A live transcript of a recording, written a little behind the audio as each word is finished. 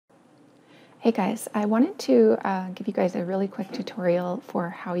Hey guys, I wanted to give you guys a really quick tutorial for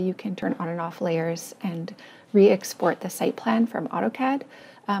how you can turn on and off layers and re-export the site plan from AutoCAD.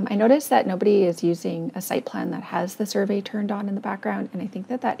 I noticed that nobody is using a site plan that has the survey turned on in the background, and I think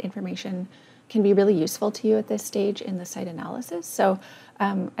that that information can be really useful to you at this stage in the site analysis. So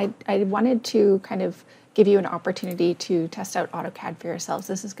I wanted to kind of give you an opportunity to test out AutoCAD for yourselves.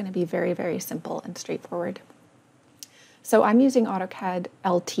 This is going to be very, very simple and straightforward. So I'm using AutoCAD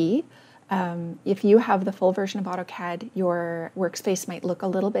LT. If you have the full version of AutoCAD, your workspace might look a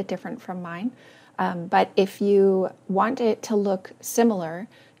little bit different from mine. But if you want it to look similar,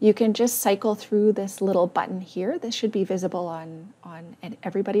 you can just cycle through this little button here. This should be visible on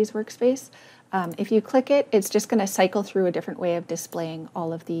everybody's workspace. If you click it, it's just going to cycle through a different way of displaying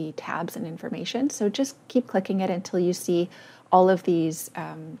all of the tabs and information. So just keep clicking it until you see all of these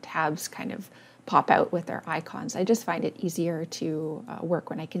tabs kind of pop out with their icons. I just find it easier to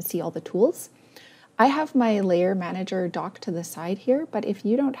work when I can see all the tools. I have my layer manager docked to the side here, but if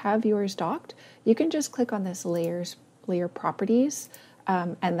you don't have yours docked, you can just click on this layer properties,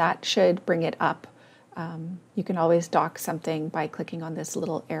 and that should bring it up. You can always dock something by clicking on this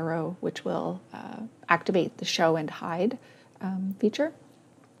little arrow, which will activate the show and hide feature.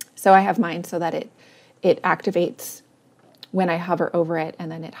 So I have mine so that it activates when I hover over it,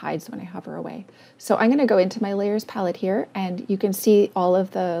 and then it hides when I hover away. So I'm going to go into my layers palette here, and you can see all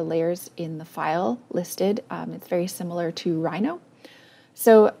of the layers in the file listed. It's very similar to Rhino.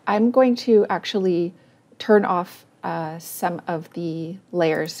 So I'm going to actually turn off some of the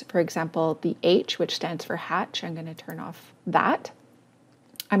layers. For example, the H, which stands for hatch, I'm going to turn off that.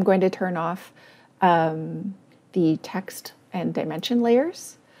 I'm going to turn off the text and dimension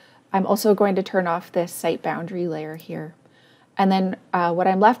layers. I'm also going to turn off this site boundary layer here. And then what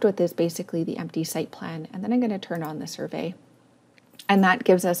I'm left with is basically the empty site plan. And then I'm going to turn on the survey. And that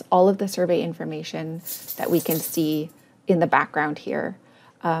gives us all of the survey information that we can see in the background here.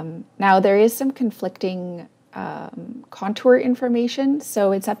 Now, there is some conflicting contour information.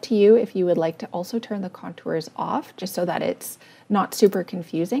 So it's up to you if you would like to also turn the contours off, just so that it's not super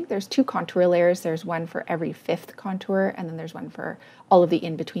confusing. There's two contour layers. There's one for every fifth contour, and then there's one for all of the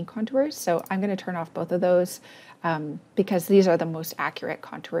in-between contours. So I'm going to turn off both of those because these are the most accurate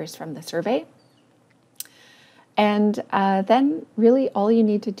contours from the survey. And then really all you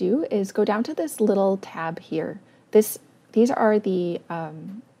need to do is go down to this little tab here. These are the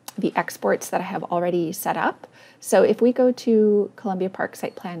exports that I have already set up. So if we go to Columbia Park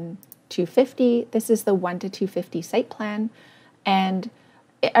Site Plan 250, this is the 1 to 250 site plan, and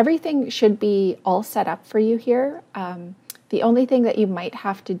everything should be all set up for you here. The only thing that you might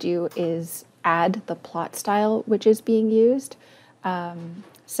have to do is add the plot style which is being used.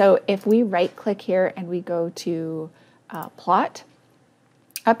 So if we right click here and we go to plot,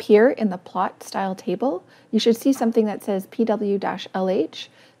 up here in the plot style table, you should see something that says PW-LH.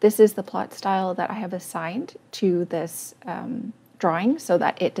 This is the plot style that I have assigned to this drawing so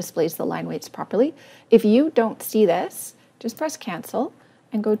that it displays the line weights properly. If you don't see this, just press cancel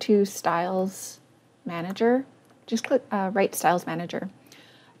and go to Styles Manager. Just click Right Styles Manager.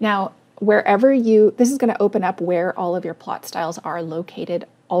 Now, this is going to open up where all of your plot styles are located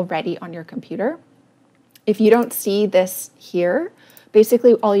already on your computer. If you don't see this here,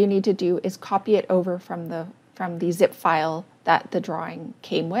 basically all you need to do is copy it over from the zip file that the drawing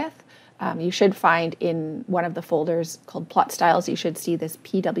came with. You should find in one of the folders called plot styles, you should see this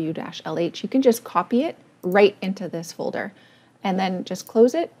PW-LH. You can just copy it right into this folder and then just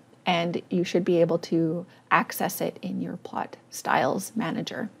close it, and you should be able to access it in your plot styles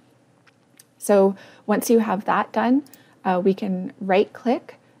manager. So once you have that done, we can right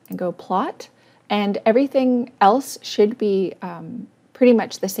click and go plot, and everything else should be pretty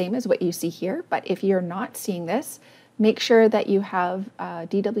much the same as what you see here. But if you're not seeing this, make sure that you have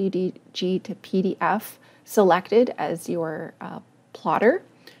DWG to PDF selected as your plotter.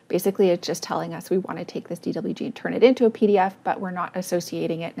 Basically, it's just telling us we want to take this DWG and turn it into a PDF, but we're not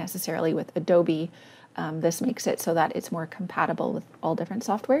associating it necessarily with Adobe. This makes it so that it's more compatible with all different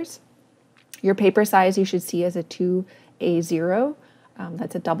softwares. Your paper size you should see as a 2A0.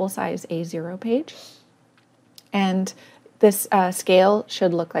 That's a double size A0 page. And this scale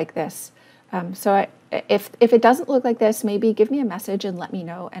should look like this. If it doesn't look like this, maybe give me a message and let me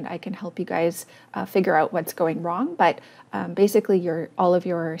know, and I can help you guys figure out what's going wrong. But basically all of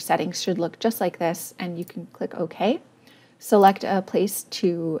your settings should look just like this, and you can click OK. Select a place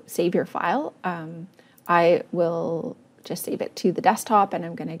to save your file. I will just save it to the desktop, and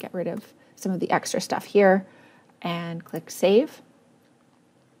I'm going to get rid of some of the extra stuff here and click Save.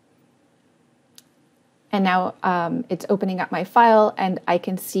 And now it's opening up my file, and I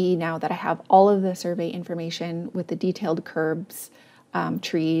can see now that I have all of the survey information with the detailed curbs,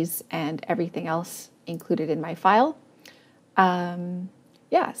 trees, and everything else included in my file.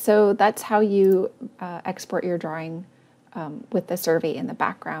 Yeah, so that's how you export your drawing with the survey in the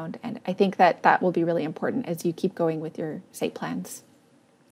background. And I think that that will be really important as you keep going with your site plans.